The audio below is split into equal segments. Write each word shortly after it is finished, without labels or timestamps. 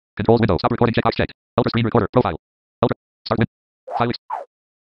Controls window. Stop recording checkbox checked. Ultra screen recorder. Profile. Ultra. Start win. File.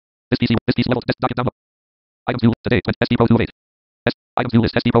 This PC level. This document download. Items view. Today. SD Pro 2 of 8. Items view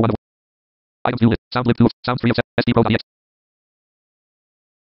list. SD Pro 1 of. Items view list. Sound lib 2 of. Sound 3 of 7. SD Pro 1.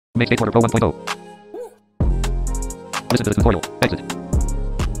 Make skateBoarder Pro 1.0. Listen to the tutorial. Exit.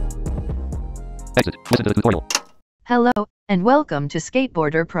 Exit. Listen to the tutorial. Hello, and welcome to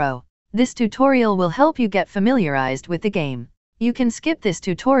skateBoarder Pro. This tutorial will help you get familiarized with the game. You can skip this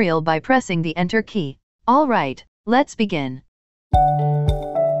tutorial by pressing the Enter key. Alright, let's begin.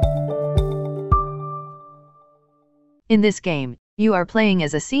 In this game, you are playing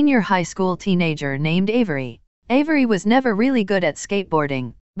as a senior high school teenager named Avery. Avery was never really good at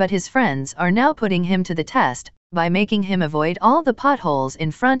skateboarding, but his friends are now putting him to the test by making him avoid all the potholes in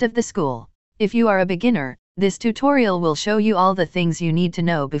front of the school. If you are a beginner, this tutorial will show you all the things you need to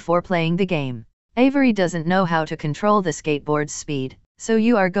know before playing the game. Avery doesn't know how to control the skateboard's speed, so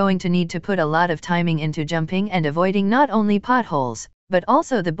you are going to need to put a lot of timing into jumping and avoiding not only potholes, but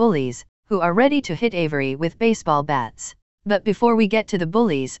also the bullies, who are ready to hit Avery with baseball bats. But before we get to the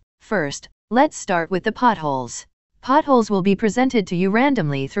bullies, first, let's start with the potholes. Potholes will be presented to you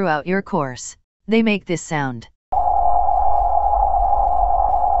randomly throughout your course. They make this sound.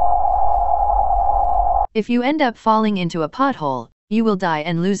 If you end up falling into a pothole, you will die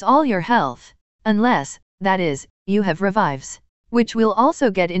and lose all your health. Unless, that is, you have revives, which we'll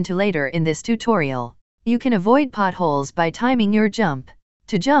also get into later in this tutorial. You can avoid potholes by timing your jump.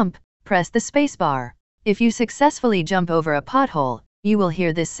 To jump, press the spacebar. If you successfully jump over a pothole, you will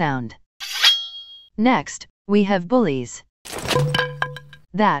hear this sound. Next, we have bullies.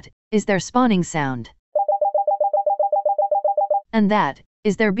 That is their spawning sound. And that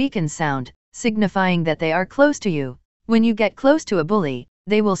is their beacon sound, signifying that they are close to you. When you get close to a bully,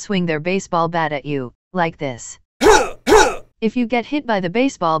 they will swing their baseball bat at you, like this. If you get hit by the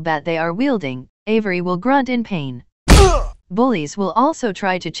baseball bat they are wielding, Avery will grunt in pain. Bullies will also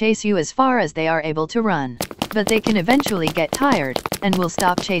try to chase you as far as they are able to run, but they can eventually get tired, and will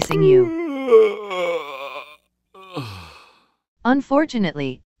stop chasing you.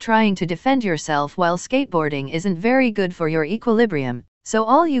 Unfortunately, trying to defend yourself while skateboarding isn't very good for your equilibrium, so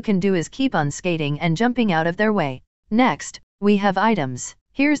all you can do is keep on skating and jumping out of their way. Next, we have items.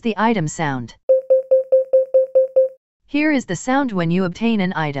 Here's the item sound. Here is the sound when you obtain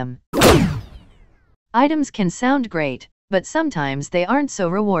an item. Items can sound great, but sometimes they aren't so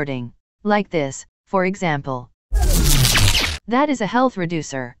rewarding. Like this, for example. That is a health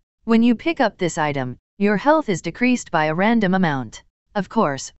reducer. When you pick up this item, your health is decreased by a random amount. Of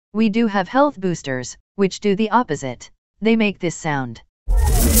course, we do have health boosters, which do the opposite. They make this sound.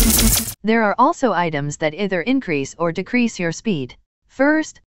 There are also items that either increase or decrease your speed.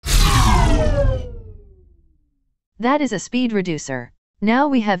 First, that is a speed reducer. Now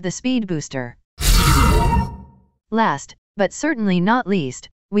we have the speed booster. Last, but certainly not least,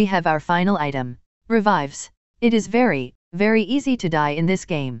 we have our final item, revives. It is very, very easy to die in this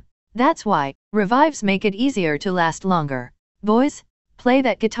game. That's why, revives make it easier to last longer. Boys, play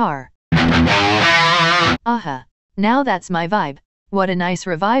that guitar. Aha, now that's my vibe. What a nice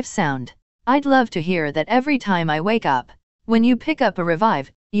revive sound. I'd love to hear that every time I wake up. When you pick up a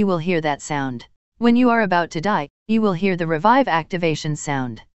revive, you will hear that sound. When you are about to die, you will hear the revive activation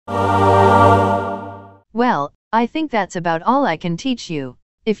sound. Well, I think that's about all I can teach you.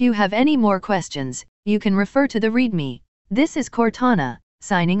 If you have any more questions, you can refer to the README. This is Cortana,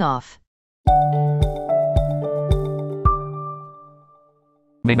 signing off.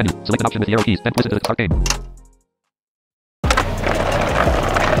 Main menu. Select an option with the arrow keys, then listen to the start game.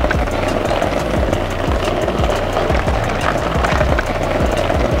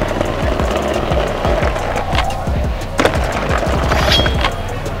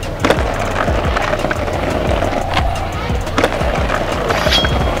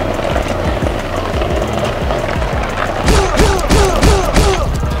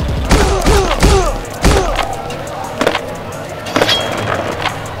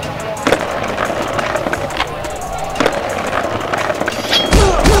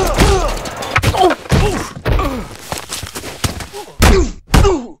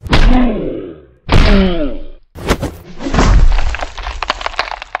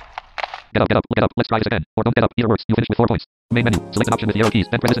 Get up, let's try this again. Or don't get up, either works. You finish with 4 points. Main menu. Select an option with the arrow keys,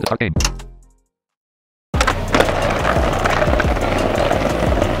 then press listen to start game.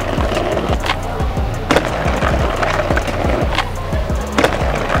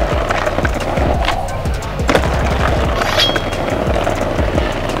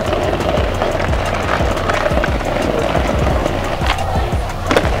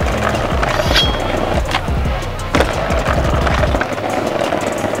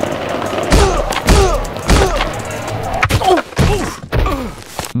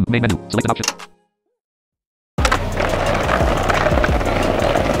 Main menu. Select an option.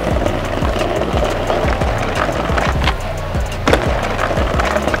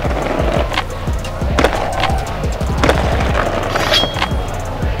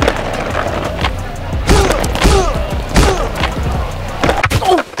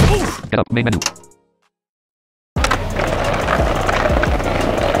 Get up. Main menu.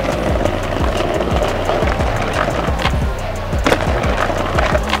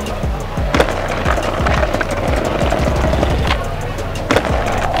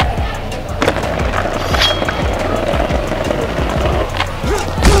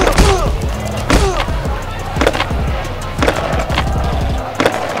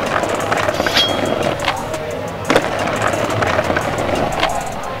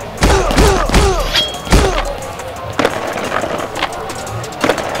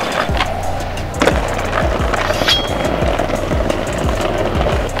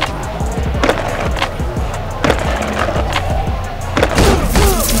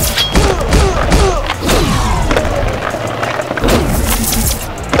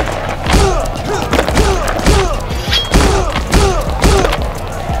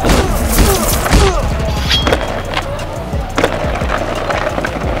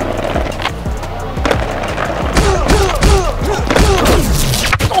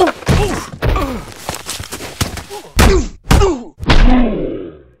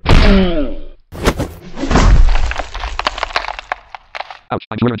 Ouch,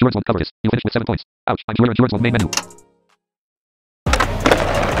 I'm sure endurance won't cover this. You finished with 7 points. Ouch, I'm sure endurance won't. Main menu.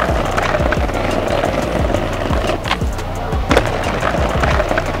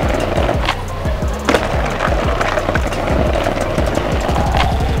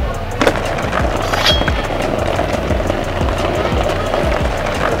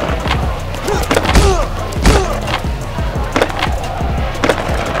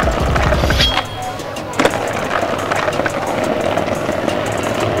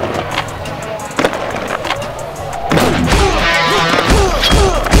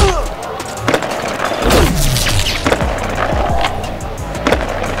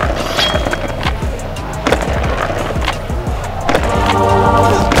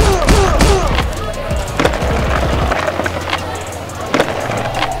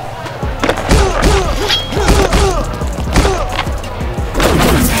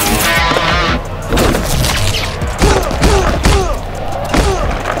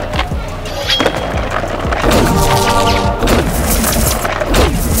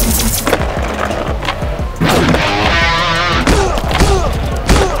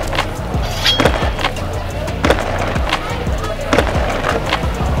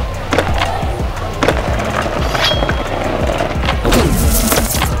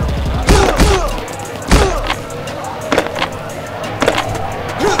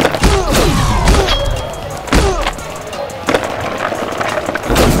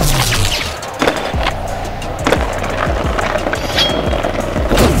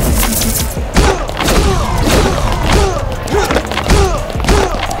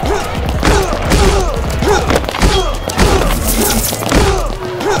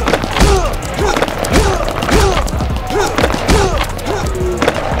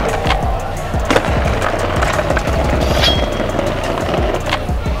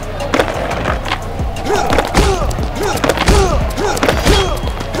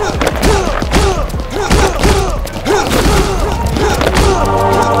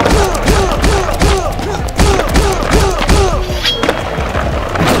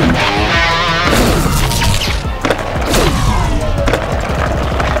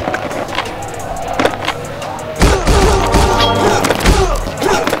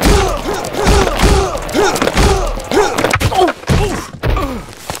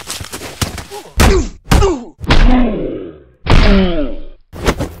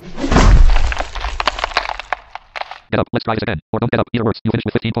 Get up, let's try this again. Or don't get up, either works. You finish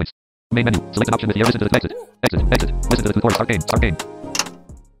with 15 points. Main menu. Select an option with the listen to the exit. Exit. Exit. Listen to the tutorial. Start game. Start game.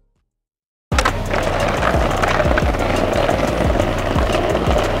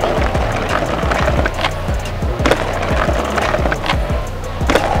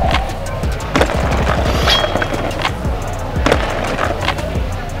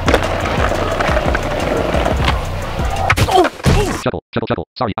 Shuffle, shuffle, shuffle.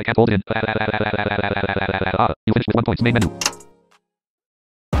 Sorry, I can't hold it in. You finished with 1 point. Main menu.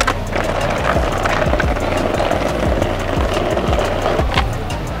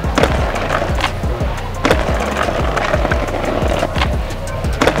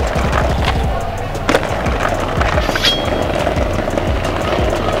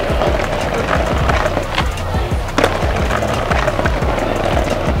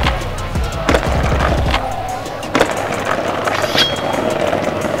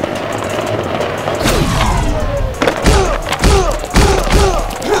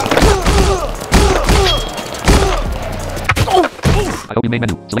 I open main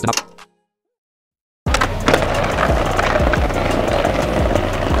menu. Select an option.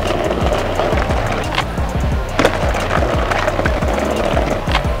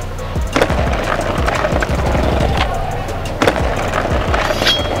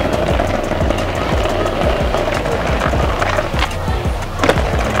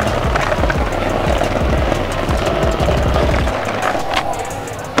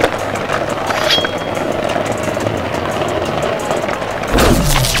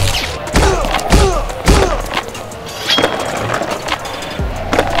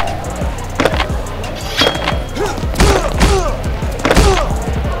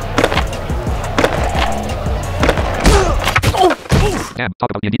 Damn,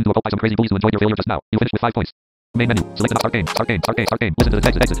 talk about the indeed to evoke by some crazy bullies who enjoyed your failure just now. You finished with 5 points. Main menu. Select an start game. Start game. Start game. Start game. Listen to the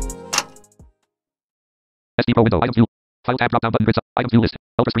text. Exit. SD Pro window. Items view. File tab drop down button grids up. Items view list.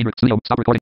 Ultra screen. Studio. Stop recording.